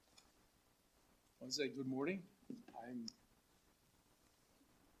I want to say good morning.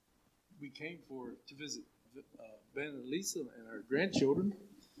 We came to visit Ben and Lisa and our grandchildren,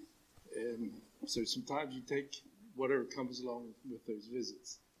 and so sometimes you take whatever comes along with those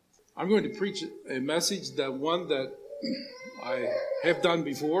visits. I'm going to preach a message that I have done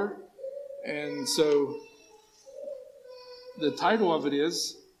before, and so the title of it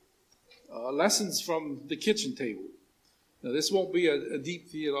is Lessons from the Kitchen Table. Now, this won't be a deep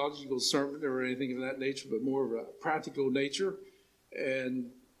theological sermon or anything of that nature, but more of a practical nature.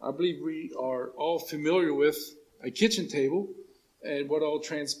 And I believe we are all familiar with a kitchen table and what all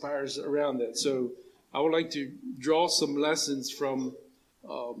transpires around that. So I would like to draw some lessons from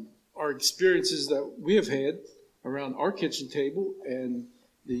our experiences that we have had around our kitchen table and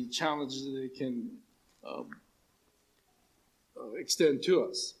the challenges that it can extend to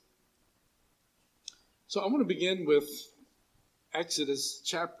us. So I want to begin with Exodus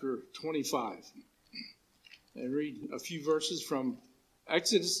chapter 25 and read a few verses from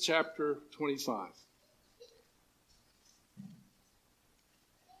Exodus chapter 25.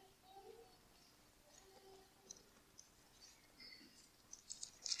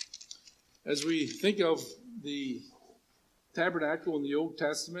 As we think of the tabernacle in the Old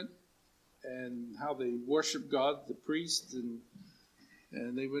Testament and how they worship God, the priests,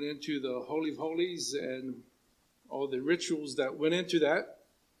 and they went into the Holy of Holies and all the rituals that went into that,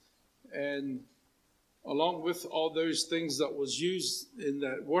 and along with all those things that was used in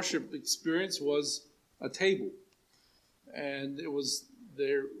that worship experience was a table, and it was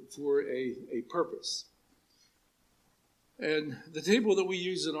there for a purpose. And the table that we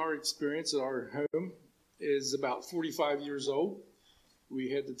use in our experience at our home is about 45 years old. We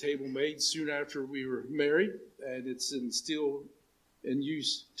had the table made soon after we were married, and it's still in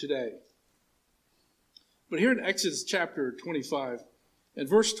use today. But here in Exodus chapter 25, in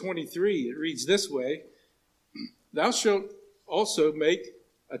verse 23, it reads this way: "Thou shalt also make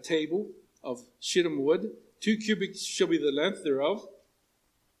a table of shittim wood. 2 cubits shall be the length thereof,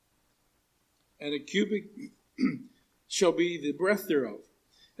 and a cubit shall be the breadth thereof,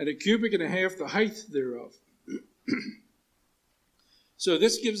 and a cubit and a half the height thereof." So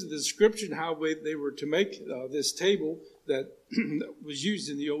this gives the description how they were to make this table that was used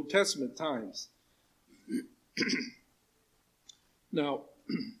in the Old Testament times. Now,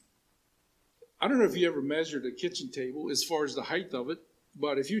 I don't know if you ever measured a kitchen table as far as the height of it,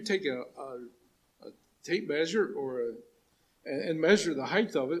 but if you take a tape measure and measure the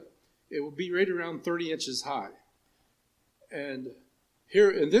height of it, it will be right around 30 inches high. And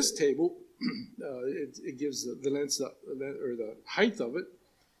here in this table, it gives the length or the height of it,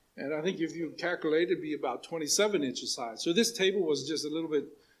 and I think if you calculate it, it'd be about 27 inches high. So this table was just a little bit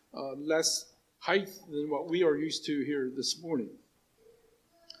less height than what we are used to here this morning.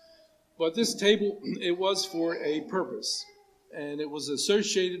 But this table, it was for a purpose, and it was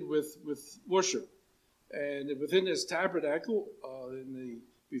associated with worship. And within this tabernacle,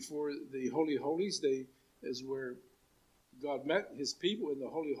 before the Holy of Holies, is where God met his people in the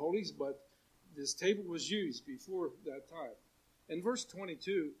Holy of Holies, but this table was used before that time. In verse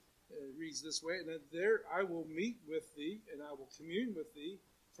 22, it reads this way: "And there I will meet with thee, and I will commune with thee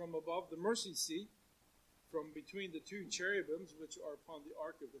from above the mercy seat, from between the 2 cherubims which are upon the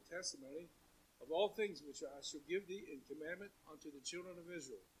ark of the testimony, of all things which I shall give thee in commandment unto the children of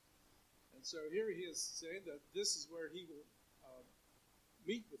Israel." And so here he is saying that this is where he will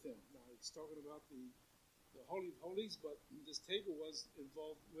meet with him. Now it's talking about the Holy of Holies, but this table was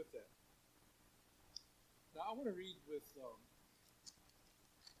involved with that. Now I want to read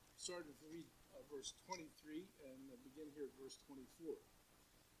starting to read verse 23 and begin here at verse 24.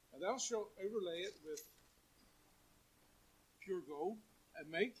 "And thou shalt overlay it with pure gold, and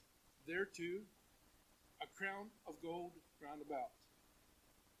make thereto a crown of gold round about."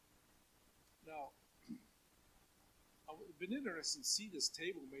 Now, I've been interested to see this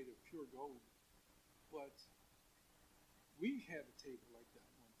table made of pure gold, but we had a table like that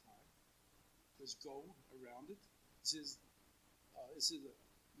one time. There's gold around it. It says,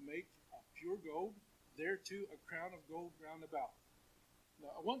 "Make a pure gold, thereto a crown of gold round about."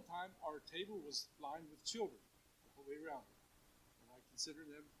 Now, at one time, our table was lined with children the whole way around it. And I consider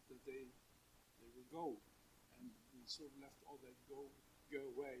them that they were gold. And we sort of left all that gold go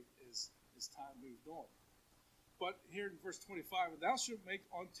away as time moved on. But here in verse 25, "And thou shalt make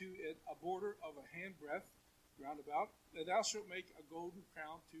unto it a border of a handbreadth round about, and thou shalt make a golden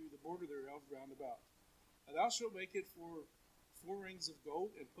crown to the border thereof round about. And thou shalt make it for 4 rings of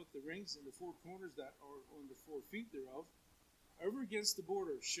gold, and put the rings in the 4 corners that are on the 4 feet thereof. Over against the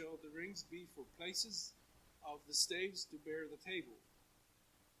border shall the rings be for places of the staves to bear the table.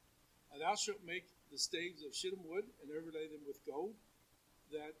 And And thou shalt make the staves of shittim wood, and overlay them with gold,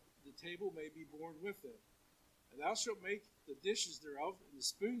 that the table may be borne with them. And thou shalt make the dishes thereof, and the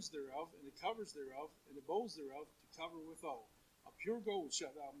spoons thereof, and the covers thereof, and the bowls thereof, to cover withal. Of pure gold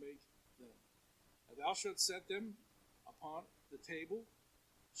shalt thou make them. And thou shalt set them upon the table,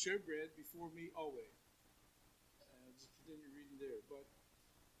 showbread before me always. And just continue reading there. But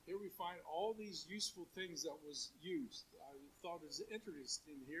here we find all these useful things that was used. I thought it was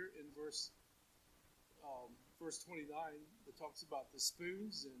interesting here in verse 29. It talks about the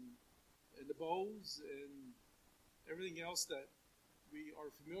spoons and the bowls and everything else that we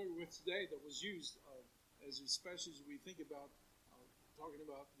are familiar with today that was used, especially as we think about talking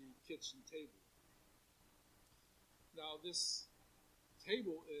about the kitchen table. Now, this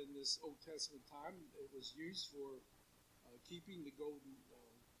table in this Old Testament time, it was used for keeping the golden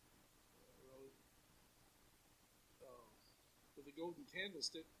the golden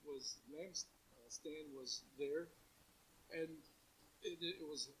candlestick was lampstand was there, and it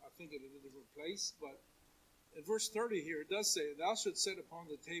was, I think, in a different place. But in verse 30 here, it does say, "Thou shalt set upon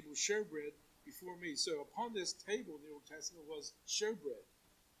the table showbread before me." So upon this table in the Old Testament was showbread,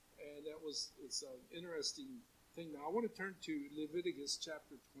 and it's an interesting thing. Now I want to turn to Leviticus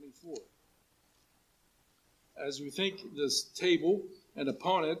chapter 24. As we think this table, and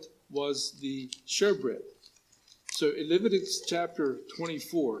upon it was the showbread. So in Leviticus chapter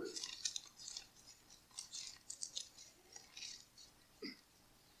 24,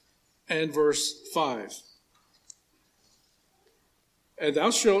 and verse 5. "And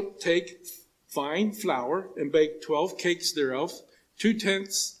thou shalt take fine flour, and bake 12 cakes thereof.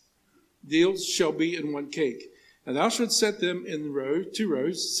 2/10 deals shall be in one cake. And thou shalt set them in row, 2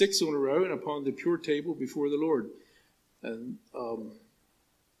 rows, 6 on a row, and upon the pure table before the Lord." And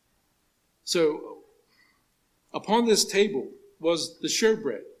so upon this table was the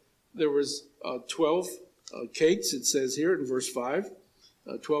showbread. There was 12 cakes, it says here in verse 5.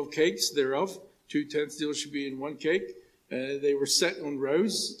 12 cakes thereof, 2/10 deals should be in one cake. They were set on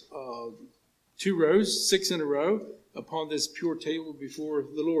rows, 2 rows, 6 in a row, upon this pure table before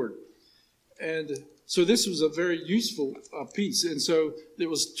the Lord. And so this was a very useful piece. And so there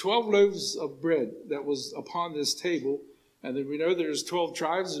was 12 loaves of bread that was upon this table. And then we know there's 12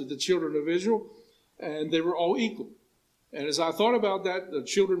 tribes of the children of Israel, and they were all equal. And as I thought about that, the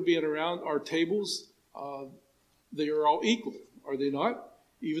children being around our tables, they are all equal, are they not?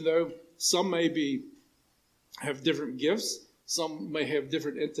 Even though some may have different gifts, some may have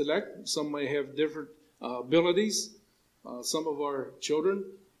different intellect, some may have different abilities. Some of our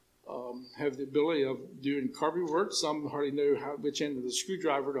children have the ability of doing carpentry work. Some hardly know which end of the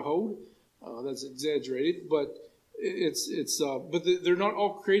screwdriver to hold. That's exaggerated, but but they're not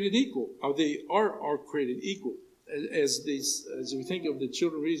all created equal. They are all created equal. As we think of the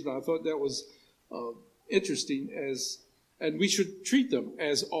children of Israel, I thought that was interesting. And we should treat them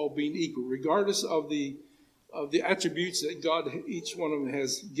as all being equal, regardless of the attributes that God, each one of them,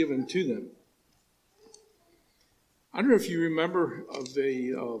 has given to them. I don't know if you remember of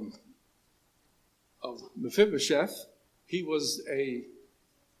Mephibosheth. He was a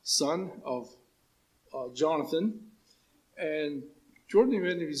son of Jonathan, and toward the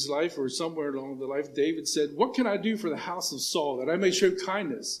end of his life, or somewhere along the life, David said, "What can I do for the house of Saul, that I may show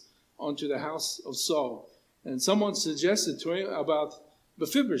kindness unto the house of Saul?" And someone suggested to him about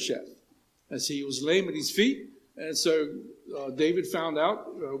Mephibosheth, as he was lame at his feet. And so David found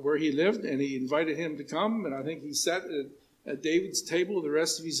out where he lived, and he invited him to come. And I think he sat at David's table the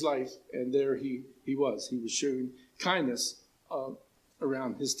rest of his life. And there he was. He was showing kindness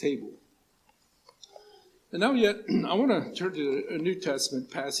around his table. And now yet, I want to turn to a New Testament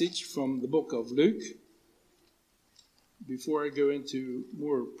passage from the book of Luke before I go into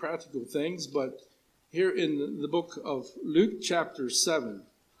more practical things. But here in the book of Luke chapter 7,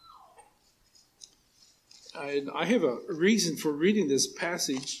 and I have a reason for reading this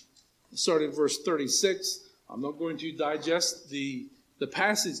passage, starting in verse 36. I'm not going to digest the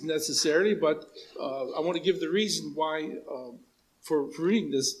passage necessarily, but I want to give the reason why for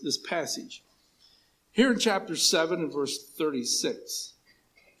reading this passage. Here in chapter 7 and verse 36.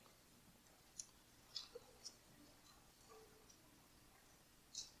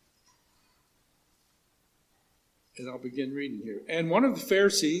 And I'll begin reading here. "And one of the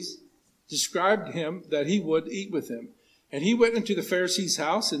Pharisees described him that he would eat with him. And he went into the Pharisee's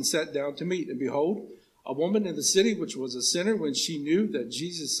house and sat down to meat. And behold, a woman in the city, which was a sinner, when she knew that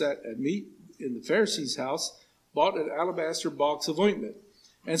Jesus sat at meat in the Pharisee's house, bought an alabaster box of ointment,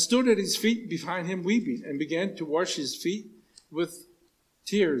 and stood at his feet behind him weeping, and began to wash his feet with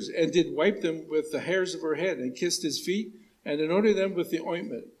tears, and did wipe them with the hairs of her head, and kissed his feet, and anointed them with the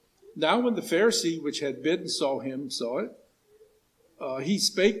ointment. Now when the Pharisee which had bidden saw it, he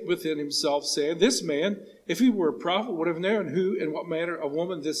spake within himself, saying, This man, if he were a prophet, would have known who and what manner of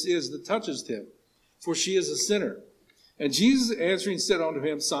woman this is that touches him, for she is a sinner. And Jesus answering said unto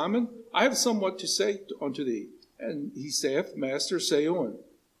him, Simon, I have somewhat to say unto thee. And he saith, Master, say on.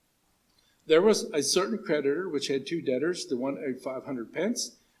 There was a certain creditor which had 2 debtors, the one owed 500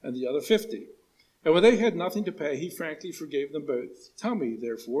 pence, and the other 50. And when they had nothing to pay, he frankly forgave them both. Tell me,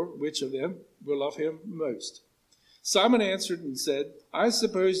 therefore, which of them will love him most? Simon answered and said, I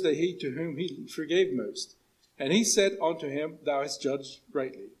suppose that he to whom he forgave most. And he said unto him, Thou hast judged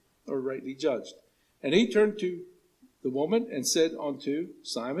rightly, or rightly judged. And he turned to the woman and said unto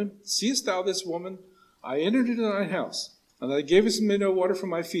Simon, Seest thou this woman? I entered into thine house, and thou gavest me no water for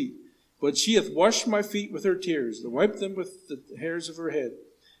my feet. But she hath washed my feet with her tears, and wiped them with the hairs of her head.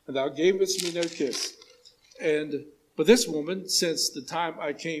 And thou gavest me no kiss. But this woman, since the time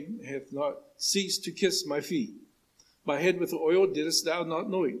I came, hath not ceased to kiss my feet. My head with oil didst thou not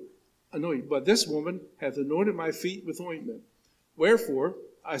anoint, but this woman hath anointed my feet with ointment. Wherefore,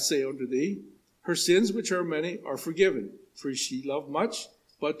 I say unto thee, her sins, which are many, are forgiven, for she loved much,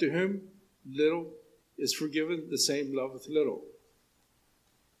 but to whom little is forgiven, the same loveth little.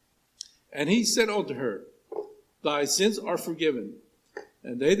 And he said unto her, Thy sins are forgiven.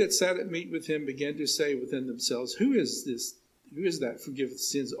 And they that sat at meat with him began to say within themselves, Who is this? Who is that forgiveth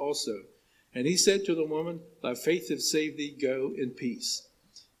sins also? And he said to the woman, Thy faith hath saved thee, go in peace.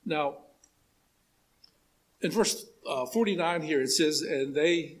 Now, in verse 49 here, it says, And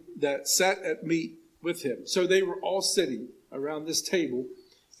they that sat at meat with him. So they were all sitting around this table.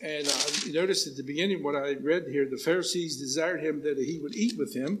 And you notice at the beginning what I read here, the Pharisees desired him that he would eat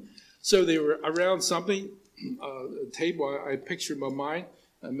with him. So they were around something, a table I picture in my mind.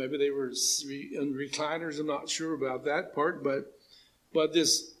 Maybe they were in recliners. I'm not sure about that part. But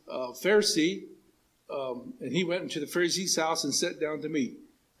this Pharisee, and he went into the Pharisee's house and sat down to meat.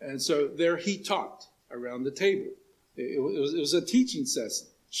 And so there he taught around the table. It was a teaching session.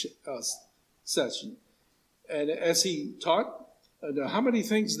 And as he taught, how many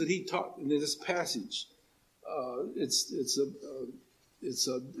things that he taught in this passage? It's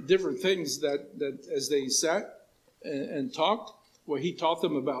different things that as they sat and talked, well, he taught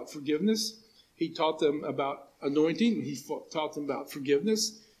them about forgiveness. He taught them about anointing. He taught them about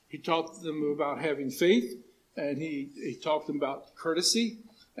forgiveness. He taught them about having faith. And he taught them about courtesy.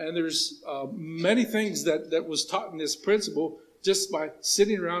 And there's many things that was taught in this principle just by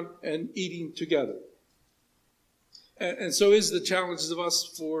sitting around and eating together. And so is the challenges of us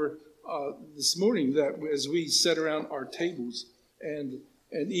for this morning, that as we sit around our tables and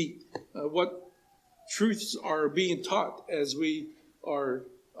eat, what truths are being taught as we are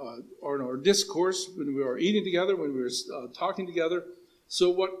in our discourse, when we are eating together, when we are talking together. So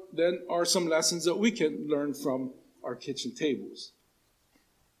what then are some lessons that we can learn from our kitchen tables?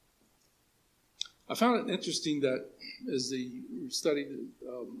 I found it interesting that as the studied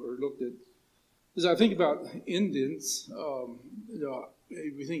or looked at, as I think about Indians,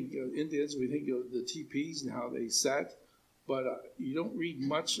 we think Indians, we think of the teepees and how they sat, but you don't read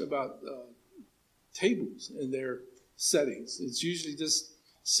much about tables in their settings. It's usually just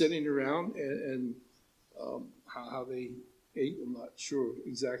sitting around and how they ate. I'm not sure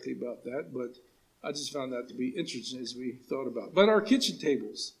exactly about that, but I just found that to be interesting as we thought about it. But our kitchen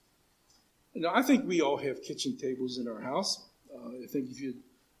tables. I think we all have kitchen tables in our house. I think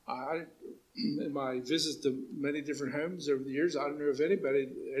in my visits to many different homes over the years, I don't know if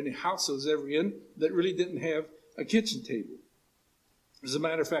any house I was ever in that really didn't have a kitchen table. As a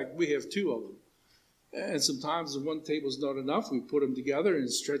matter of fact, we have 2 of them. And sometimes when one table is not enough, we put them together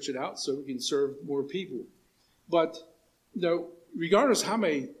and stretch it out so we can serve more people. But regardless how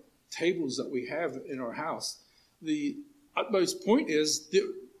many tables that we have in our house, the utmost point is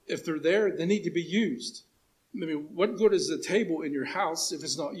if they're there, they need to be used. I mean, what good is a table in your house if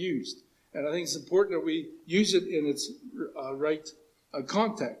it's not used? And I think it's important that we use it in its right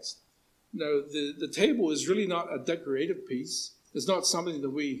context. The table is really not a decorative piece. It's not something that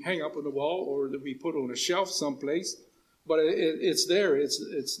we hang up on the wall or that we put on a shelf someplace, but it's there. It's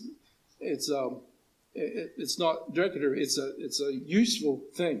not decorative. It's a useful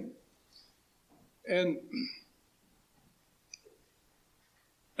thing. And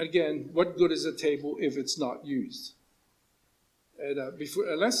again, what good is a table if it's not used? And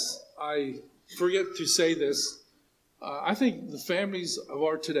unless I forget to say this, I think the families of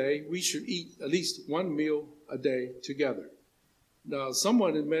our today, we should eat at least one meal a day together. Now,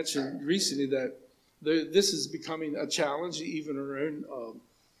 someone had mentioned recently that this is becoming a challenge, even in our own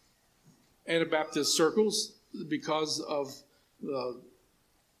Anabaptist circles, because of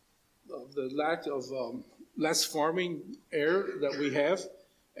the lack of less farming air that we have.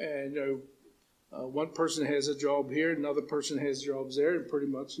 And, one person has a job here, another person has jobs there, and pretty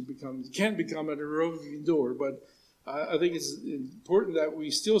much it can become a revolving door. But I think it's important that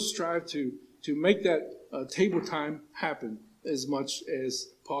we still strive to make that table time happen as much as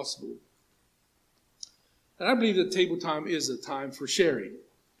possible. And I believe that table time is a time for sharing.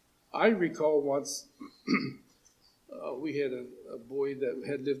 I recall once we had a boy that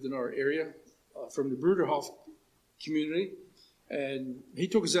had lived in our area from the Bruderhof community, and he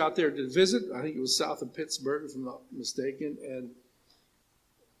took us out there to visit. I think it was south of Pittsburgh, if I'm not mistaken. And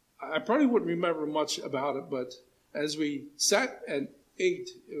I probably wouldn't remember much about it, but as we sat and ate,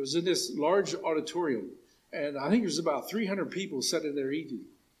 it was in this large auditorium, and I think there was about 300 people sitting there eating.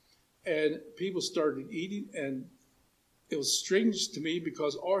 And people started eating, and it was strange to me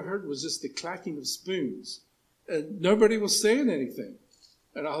because all I heard was just the clacking of spoons, and nobody was saying anything.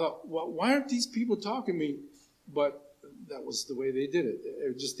 And I thought, well, why aren't these people talking to me? But that was the way they did it.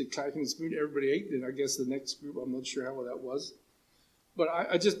 It was just the clacking of the spoon. Everybody ate, and I guess the next group, I'm not sure how that was. But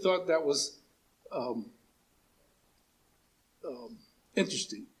I just thought that was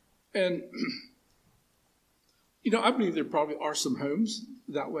interesting. And, I believe there probably are some homes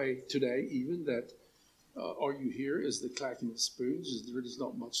that way today, even that all you hear is the clacking of spoons. There is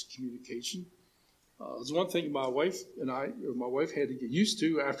not much communication. There's one thing my wife had to get used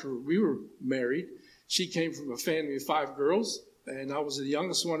to after we were married. She came from a family of 5 girls, and I was the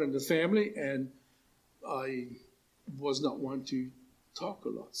youngest one in the family, and I was not one to talk a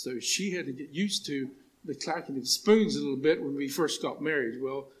lot. So she had to get used to the clacking of spoons a little bit when we first got married.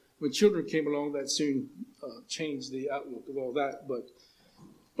 Well, when children came along, that soon changed the outlook of all that.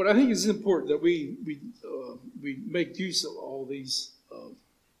 But I think it's important that we make use of all these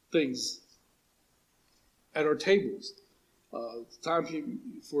things at our tables. Time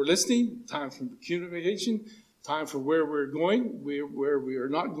for listening, time for communication, time for where we're going, where we are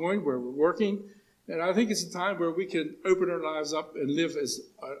not going, where we're working. And I think it's a time where we can open our lives up and live as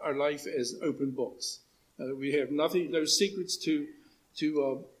our life as open books. We have no secrets to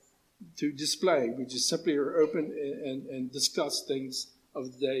display. We just simply are open and discuss things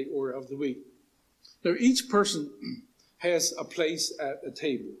of the day or of the week. Now, each person has a place at a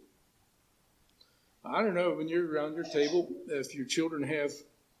table. I don't know, when you're around your table, if your children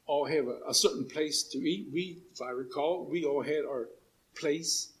all have a certain place to eat. If I recall, we all had our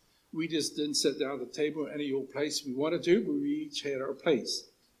place. We just didn't sit down at the table at any old place we wanted to, but we each had our place.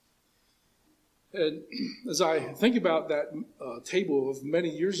 And as I think about that table of many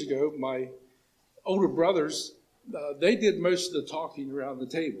years ago, my older brothers, they did most of the talking around the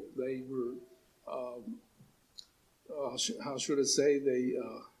table. They were, how should I say,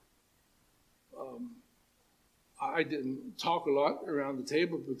 I didn't talk a lot around the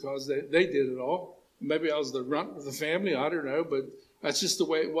table because they did it all. Maybe I was the runt of the family, I don't know, but that's just the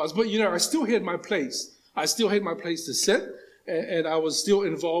way it was. But, I still had my place. I still had my place to sit, and I was still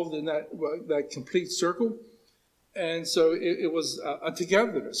involved in that complete circle. And so it was a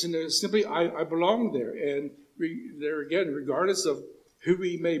togetherness, and it was simply I belonged there. And there again, regardless of who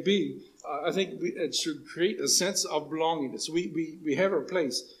we may be, I think it should create a sense of belongingness. We have our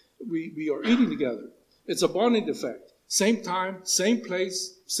place. We are eating together. It's a bonding effect. Same time, same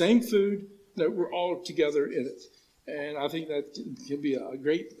place, same food, that we're all together in it. And I think that can be a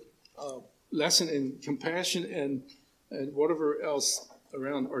great lesson in compassion and whatever else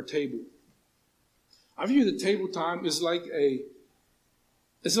around our table. I view the table time as like a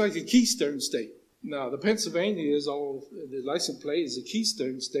keystone state. Now, the Pennsylvania the license plate is a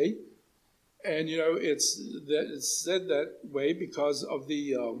keystone state. And, it's said that way because of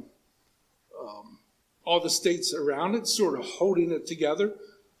the all the states around it sort of holding it together.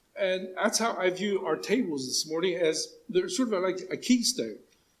 And that's how I view our tables this morning, as they're sort of like a keystone.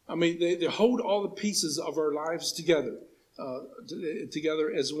 I mean, they hold all the pieces of our lives together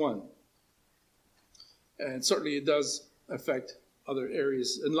as one. And certainly it does affect other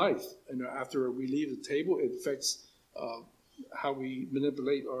areas in life. And after we leave the table, it affects how we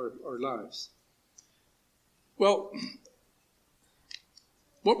manipulate our lives. Well,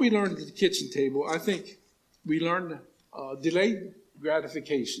 what we learned at the kitchen table, I think we learned delayed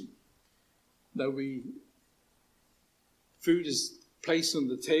gratification. That food is placed on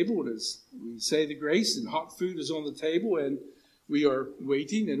the table, and we say the grace, and hot food is on the table, and we are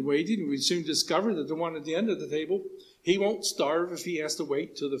waiting and waiting, and we soon discover that the one at the end of the table, he won't starve if he has to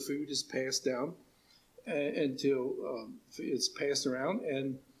wait till the food is passed down, until it's passed around.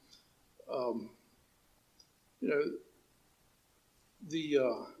 And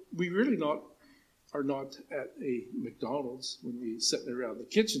we really are not at a McDonald's when we're sitting around the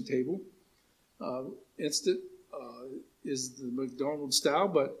kitchen table. instant is the McDonald's style,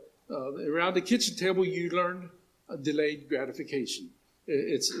 but around the kitchen table you learn delayed gratification.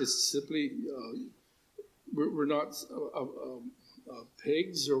 It's simply we're not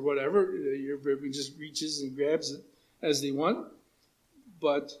pigs or whatever. Everybody just reaches and grabs it as they want,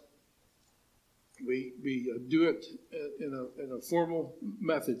 but we do it in a formal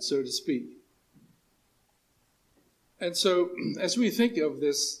method, so to speak. And so, as we think of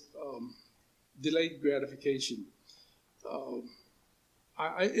this delayed gratification,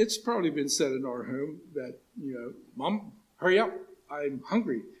 it's probably been said in our home that, Mom, hurry up, I'm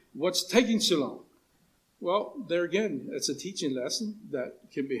hungry. What's taking so long? Well, there again, it's a teaching lesson that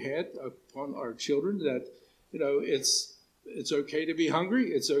can be had upon our children that, it's okay to be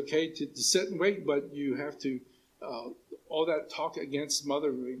hungry. It's okay to sit and wait, but you have to, all that talk against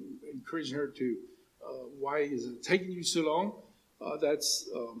mother, encouraging her to, why is it taking you so long? That's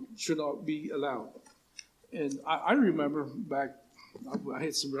should not be allowed. And I remember back, I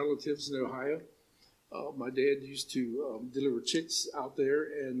had some relatives in Ohio. My dad used to deliver chicks out there,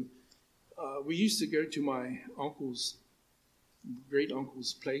 and we used to go to my great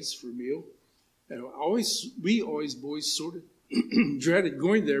uncle's place for a meal. And we always boys sort of dreaded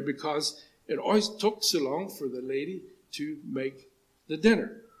going there because it always took so long for the lady to make the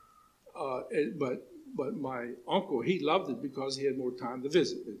dinner. But my uncle, he loved it because he had more time to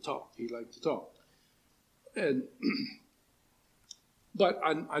visit and talk. He liked to talk. And but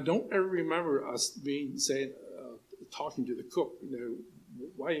I don't ever remember us talking to the cook,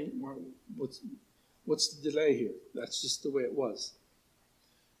 what's the delay here? That's just the way it was.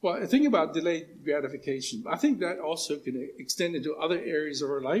 Well, the thing about delayed gratification, I think that also can extend into other areas of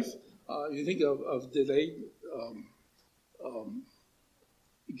our life. You think of delayed,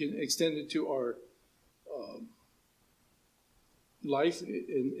 you can extend it to our life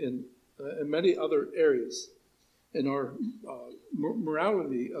in many other areas. In our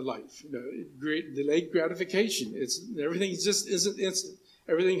morality of life, delayed gratification. Everything just isn't instant.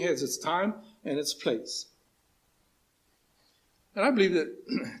 Everything has its time and its place. And I believe that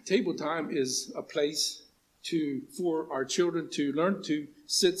table time is a place for our children to learn to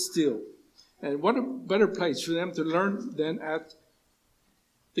sit still. And what a better place for them to learn than at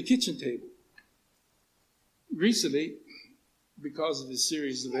the kitchen table. Recently, because of this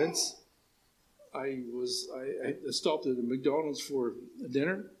series of events, I stopped at the McDonald's for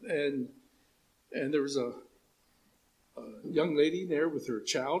dinner, and there was a young lady there with her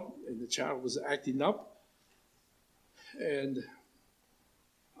child, and the child was acting up. And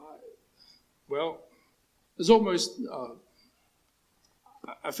it was almost,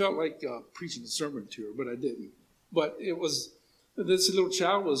 I felt like preaching a sermon to her, but I didn't. But this little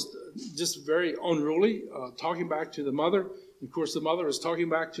child was just very unruly, talking back to the mother. Of course, the mother was talking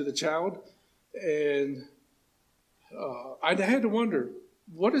back to the child. And I had to wonder,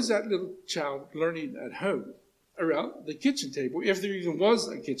 what is that little child learning at home around the kitchen table, if there even was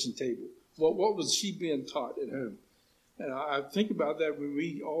a kitchen table? What was she being taught at home? And I think about that when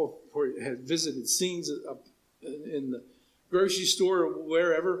we all had visited scenes up in the grocery store or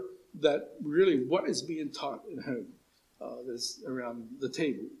wherever, that really what is being taught at home that's around the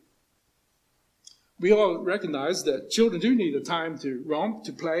table. We all recognize that children do need a time to romp,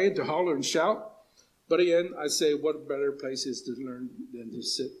 to play, to holler and shout. But again, I say what a better place is to learn than to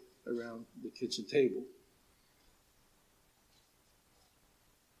sit around the kitchen table.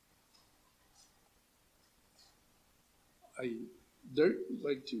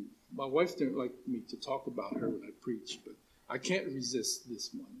 My wife didn't like me to talk about her when I preach, but I can't resist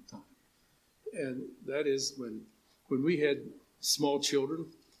this one time. And that is when we had small children.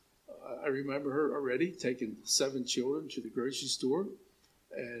 I remember her already taking 7 children to the grocery store,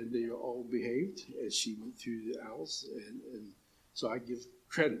 and they all behaved as she went through the aisles, and so I give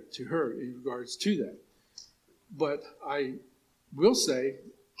credit to her in regards to that. But I will say,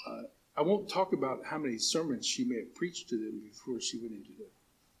 I won't talk about how many sermons she may have preached to them before she went into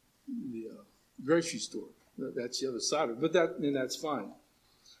the grocery store. That's the other side of it, but that's fine.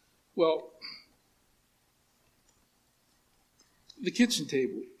 Well, the kitchen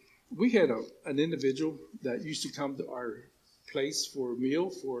table. We had an individual that used to come to our place for a meal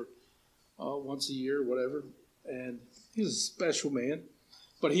for once a year or whatever, and he was a special man,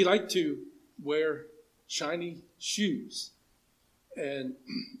 but he liked to wear shiny shoes. And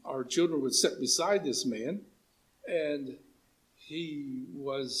our children would sit beside this man, and they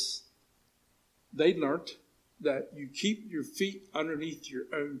learned that you keep your feet underneath your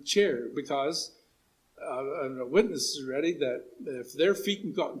own chair because a witness is ready that if their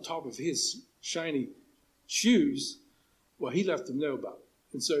feet got on top of his shiny shoes, well, he let them know about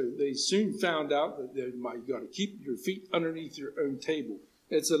And so they soon found out that you got to keep your feet underneath your own table.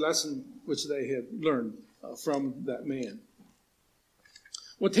 It's a lesson which they had learned from that man.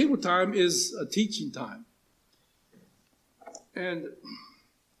 Well, table time is a teaching time. And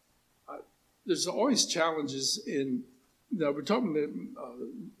there's always challenges in, we're talking,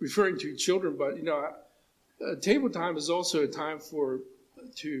 referring to children, but, table time is also a time for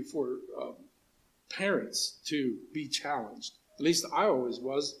parents to be challenged. At least I always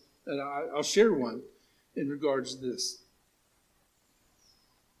was, and I'll share one in regards to this.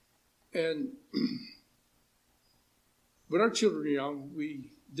 And when our children were young, we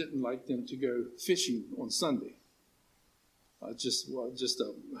didn't like them to go fishing on Sunday.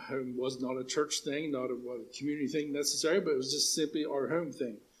 Home was not a church thing, not a community thing necessarily, but it was just simply our home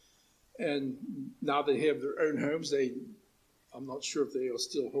thing. And now they have their own homes. I'm not sure if they'll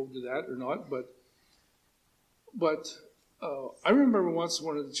still hold to that or not, but I remember once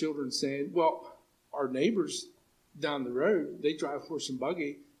one of the children saying, well, our neighbors down the road, they drive horse and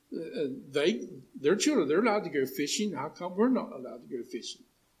buggy. Their children, they're allowed to go fishing. How come we're not allowed to go fishing?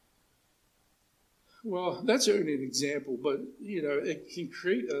 Well, that's only an example, but, it can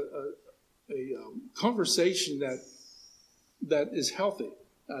create a conversation that is healthy.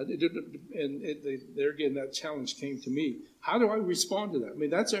 There again, that challenge came to me. How do I respond to that? I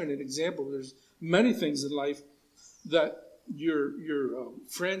mean, that's only an example. There's many things in life that your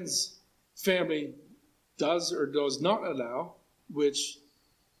friend's family does or does not allow, which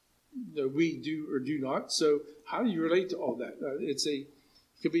we do or do not. So how do you relate to all that? It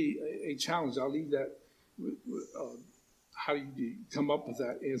could be a challenge. I'll leave that. How do you come up with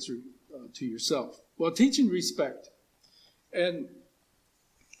that answer to yourself? Well, teaching respect. And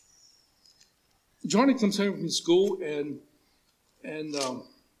Johnny comes home from school and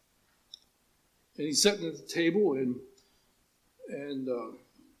he's sitting at the table and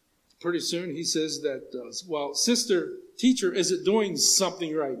pretty soon he says that, sister teacher isn't doing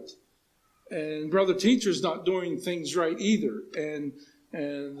something right. And brother teacher's not doing things right either. And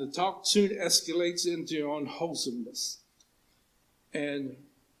the talk soon escalates into unwholesomeness. And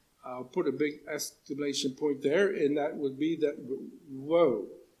I'll put a big exclamation point there, and that would be that, whoa.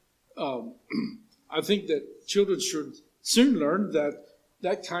 I think that children should soon learn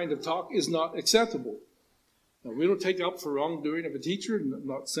that kind of talk is not acceptable. Now, we don't take up for wrongdoing of a teacher. I'm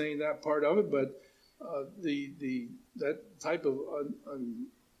not saying that part of it, but that type of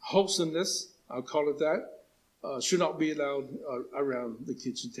unwholesomeness, I'll call it that, should not be allowed around the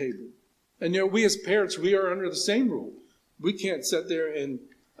kitchen table. And we as parents, we are under the same rule. We can't sit there and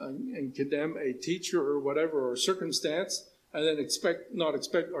condemn a teacher or whatever or circumstance and then not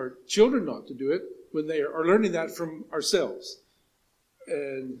expect our children not to do it when they are learning that from ourselves.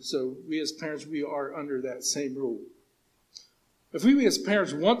 And so we as parents, we are under that same rule. If we as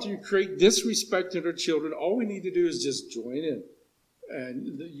parents want to create disrespect in our children, all we need to do is just join in.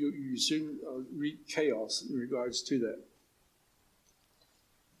 And you soon reap chaos in regards to that.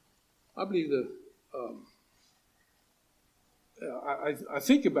 I believe I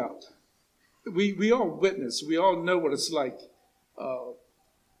think about, we all witness, we all know what it's like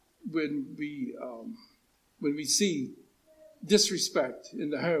when we see disrespect in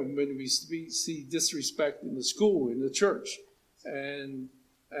the home, when we see disrespect in the school, in the church, and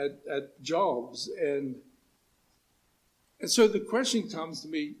at jobs, and so the question comes to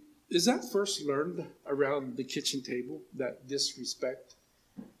me, is that first learned around the kitchen table, that disrespect?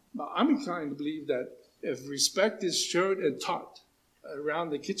 I'm inclined to believe that if respect is shown and taught around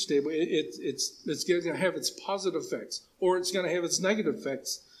the kitchen table, it's going to have its positive effects, or it's going to have its negative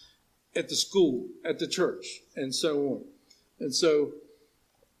effects at the school, at the church, and so on. And so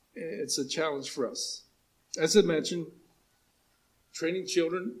it's a challenge for us. As I mentioned, training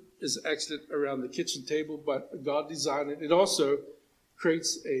children is excellent around the kitchen table, but God designed it. It also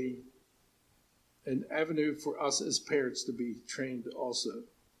creates an avenue for us as parents to be trained also.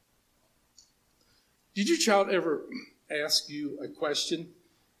 Did your child ever ask you a question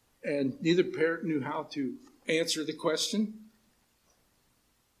and neither parent knew how to answer the question?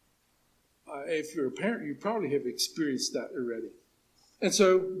 If you're a parent, you probably have experienced that already. And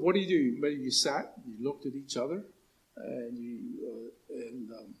so what do? Maybe you sat, you looked at each other, and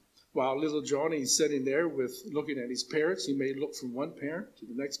while little Johnny's sitting there looking at his parents, he may look from one parent to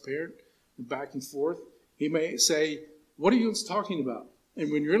the next parent and back and forth. He may say, "What are you talking about?" And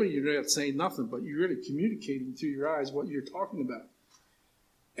when really you're not saying nothing, but you're really communicating through your eyes what you're talking about.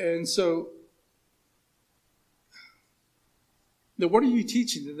 And so, now what are you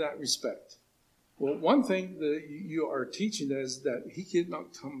teaching in that respect? Well, one thing that you are teaching is that he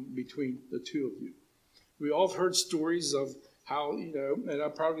cannot come between the two of you. We all have heard stories of how, and I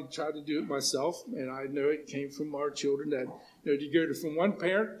probably tried to do it myself, and I know it came from our children that, you go from one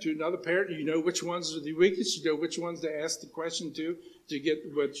parent to another parent, you know which ones are the weakest, you know which ones to ask the question to get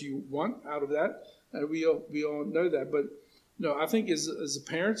what you want out of that, and we all know that. But no, I think as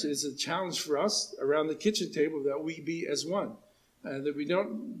parents, it's a challenge for us around the kitchen table that we be as one, and that we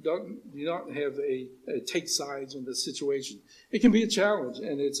don't have a take sides on the situation. It can be a challenge,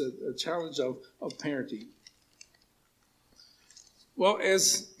 and it's a challenge of parenting. Well,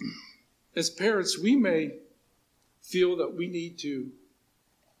 as parents, we may feel that we need to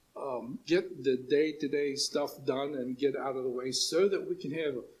get the day-to-day stuff done and get out of the way so that we can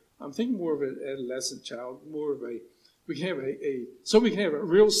have, I'm thinking more of an adolescent child, we can have a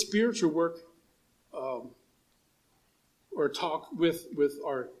real spiritual work or talk with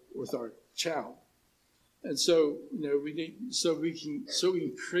our child. And so, we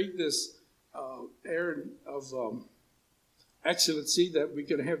can create this air of excellency, that we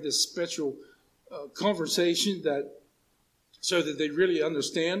can have this special conversation so that they really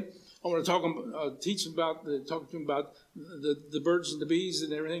understand. I want to teach them talk to them about the birds and the bees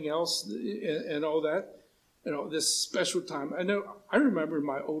and everything else and all that. This special time. I remember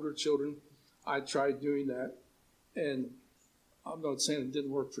my older children, I tried doing that, and I'm not saying it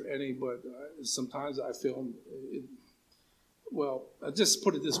didn't work for any, but sometimes I feel I just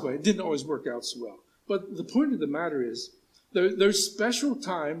put it this way, it didn't always work out so well. But the point of the matter is, those special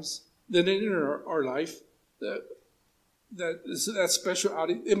times that in our life, that special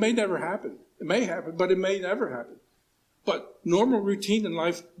outing, it may never happen. It may happen, but it may never happen. But normal routine in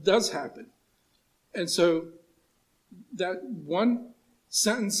life does happen. And so that one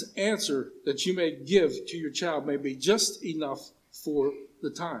sentence answer that you may give to your child may be just enough for the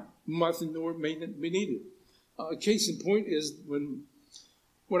time. Nothing more may be needed. Case in point is when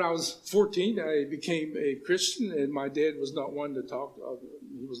I was 14, I became a Christian, and my dad was not one to talk.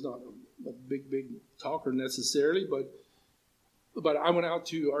 He was not a big talker necessarily, but I went out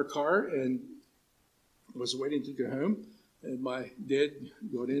to our car and was waiting to go home, and my dad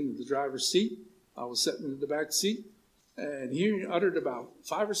got in the driver's seat. I was sitting in the back seat, and he uttered about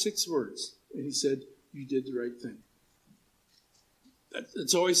 5 or 6 words, and he said, "You did the right thing."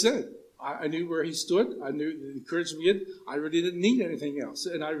 That's all he said. I knew where he stood. I knew the encouragement he had. I really didn't need anything else.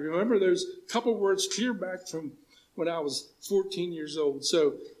 And I remember those couple words clear back from when I was 14 years old.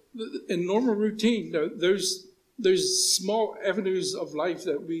 So in normal routine, those small avenues of life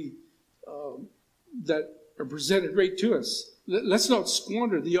that that are presented right to us, let's not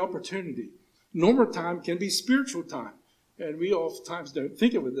squander the opportunity. Normal time can be spiritual time. And we oftentimes don't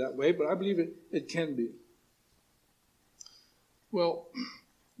think of it that way, but I believe it can be. Well,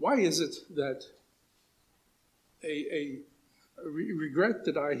 why is it that a regret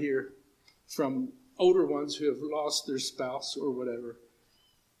that I hear from older ones who have lost their spouse or whatever,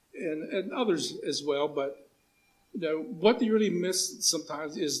 and others as well, but what they really miss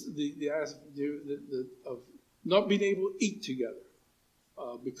sometimes is the avenue of not being able to eat together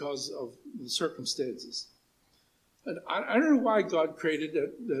because of the circumstances. And I don't know why God created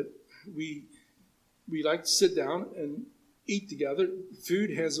that we like to sit down and eat together. Food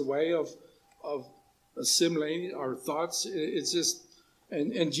has a way of assimilating our thoughts. It's just,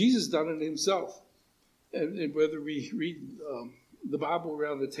 and Jesus done it himself. And whether we read the Bible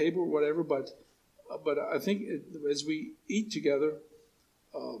around the table or whatever, but I think as we eat together,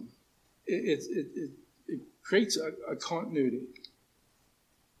 it creates a continuity.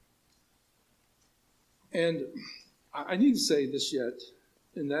 And I need to say this yet,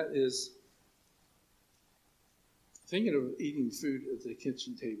 and that is, thinking of eating food at the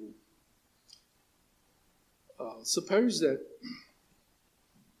kitchen table. Suppose that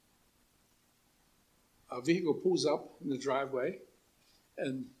a vehicle pulls up in the driveway,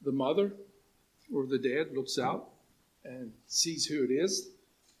 and the mother or the dad looks out and sees who it is,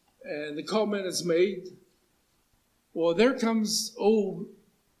 and the comment is made, "Well, there comes old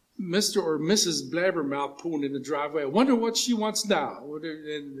Mr. or Mrs. Blabbermouth pulling in the driveway. I wonder what she wants now."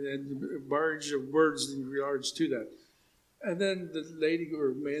 And a barrage of words in regards to that. And then the lady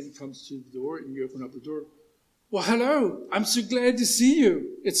or man comes to the door, and you open up the door. "Well, hello. I'm so glad to see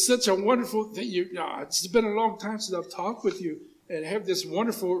you. It's such a wonderful thing. It's been a long time since I've talked with you, and have this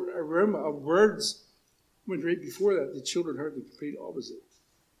wonderful aroma of words." When right before that, the children heard the complete opposite.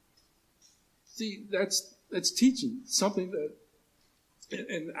 See, that's teaching something that.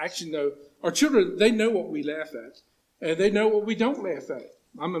 And actually, no, our children, they know what we laugh at, and they know what we don't laugh at.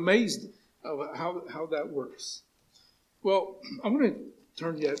 I'm amazed of how that works. Well, I'm going to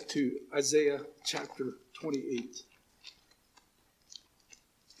turn yet to Isaiah chapter 28.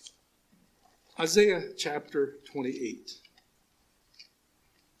 Isaiah chapter 28.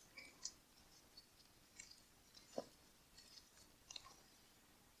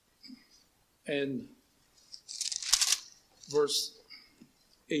 and verse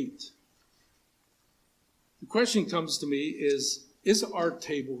 8. The question comes to me is our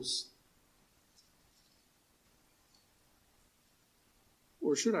tables,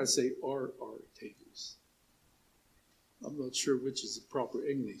 or should I say are our tables? I'm not sure which is the proper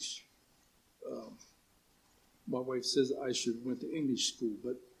English. My wife says I should went to English school,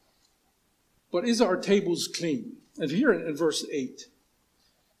 but is our tables clean? And here in verse 8,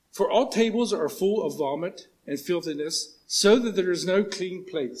 for all tables are full of vomit and filthiness, so that there is no clean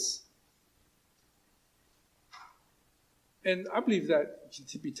place. And I believe that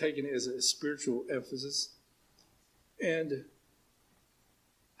to be taken as a spiritual emphasis. And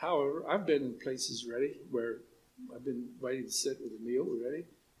however, I've been in places already where I've been ready to sit with a meal already,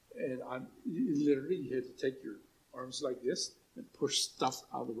 and you had to take your arms like this and push stuff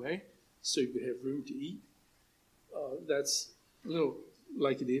out of the way so you could have room to eat. That's a little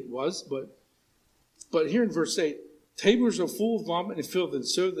like it was, but here in verse 8, tables are full of vomit and filth,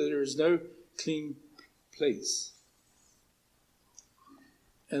 so that there is no clean place.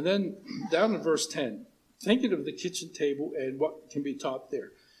 And then down in verse 10, thinking of the kitchen table and what can be taught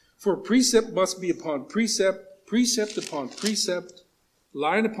there. For precept must be upon precept, precept upon precept,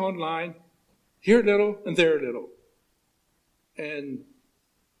 line upon line, here a little and there a little. And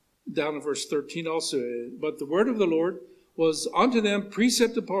down in verse 13 also, but the word of the Lord was unto them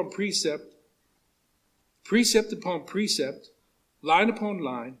precept upon precept, precept upon precept, line upon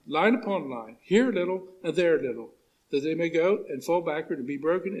line, line upon line, here a little and there a little, that they may go and fall backward and be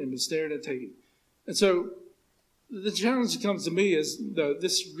broken and be snared and taken. And so the challenge that comes to me is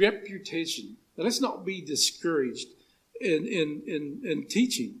this reputation. Now, let's not be discouraged in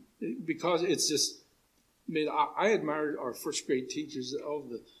teaching, because it's just, I admire our first grade teachers, all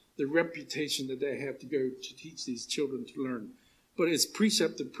the reputation that they have to go to teach these children to learn. But it's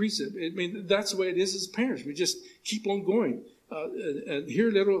precept to precept. That's the way it is as parents. We just keep on going, and here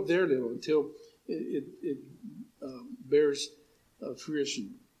a little, there a little, until it bears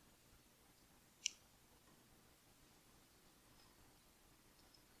fruition.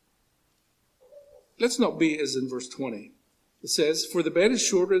 Let's not be as in verse 20. It says, for the bed is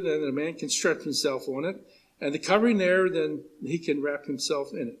shorter than a man can stretch himself on it, and the covering narrower than he can wrap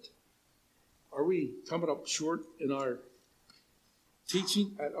himself in it. Are we coming up short in our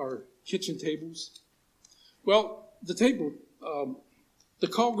teaching at our kitchen tables? Well, the table, the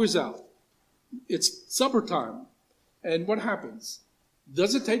call goes out. It's supper time. And what happens?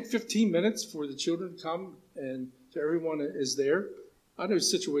 Does it take 15 minutes for the children to come and to everyone is there? I know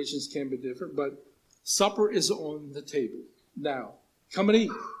situations can be different, but supper is on the table. Now, come and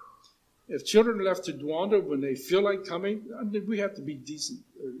eat. If children are left to wander when they feel like coming, we have to be decent,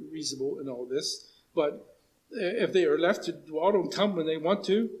 reasonable in all this. But if they are left to dawdle and come when they want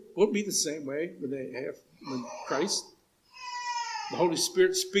to, will be the same way when Christ, the Holy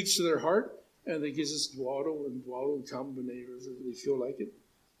Spirit, speaks to their heart, and they gives us dawdle and come when they feel like it.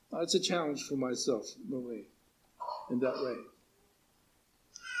 It's a challenge for myself, in that way.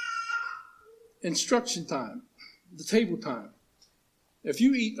 Instruction time, the table time. If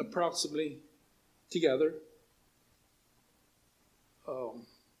you eat approximately together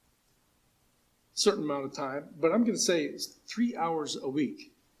certain amount of time, but I'm going to say it's 3 hours a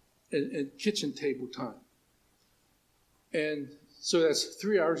week in kitchen table time. And so that's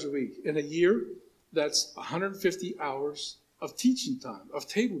 3 hours a week. In a year, that's 150 hours of teaching time, of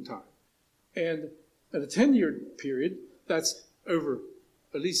table time. And in a 10-year period, that's over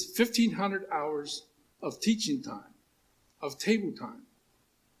at least 1,500 hours of teaching time, of table time.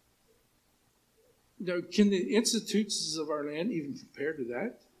 Can the institutions of our land even compare to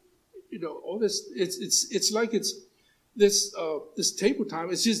that? All this, it's like it's this table time.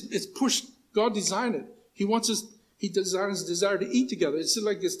 It's pushed. God designed it. He wants us. He designed his desire to eat together. It's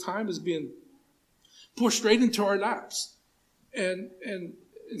like this time is being pushed right into our laps, and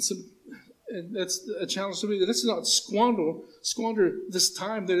that's a challenge to me. That let's not squander this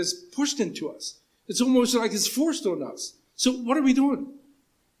time that is pushed into us. It's almost like it's forced on us. So what are we doing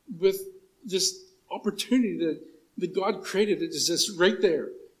with this opportunity that God created? It is just right there.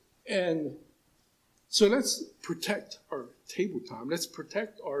 And so let's protect our table time. Let's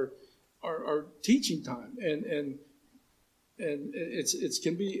protect our teaching time, and it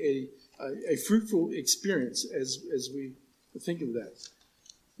can be a fruitful experience as we think of that.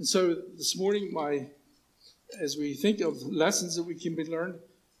 And so this morning, as we think of lessons that we can be learned,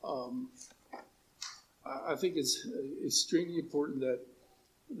 I think it's extremely important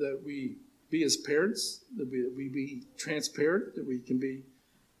that we be as parents, that we be transparent, that we can be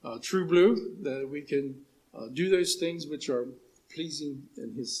true blue, that we can do those things which are pleasing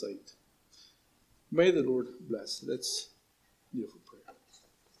in his sight. May the Lord bless. Let's kneel for prayer.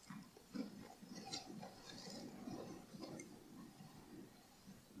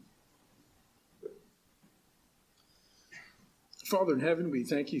 Father in heaven, we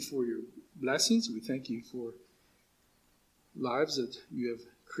thank you for your blessings. We thank you for lives that you have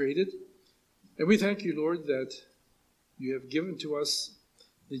created. And we thank you, Lord, that you have given to us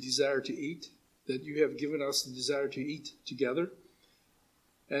the desire to eat, that you have given us the desire to eat together,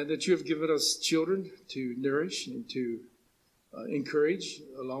 and that you have given us children to nourish and to encourage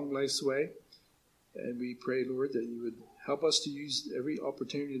along life's way. And we pray, Lord, that you would help us to use every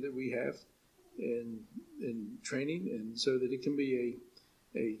opportunity that we have in training, and so that it can be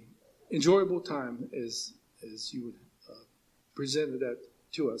a enjoyable time as you would present that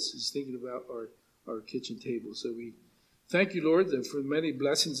to us, is thinking about our kitchen table. So we thank you, Lord, that for the many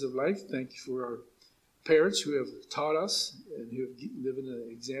blessings of life. Thank you for our parents who have taught us and who have given an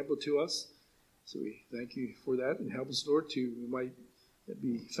example to us. So we thank you for that, and help us, Lord, we might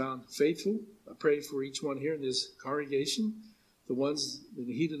be found faithful. I pray for each one here in this congregation, the ones in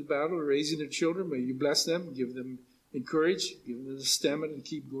the heat of the battle raising their children. May you bless them, give them encourage, give them the stamina to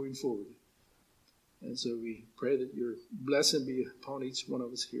keep going forward. And so we pray that your blessing be upon each one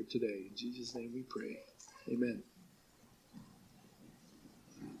of us here today. In Jesus' name we pray. Amen.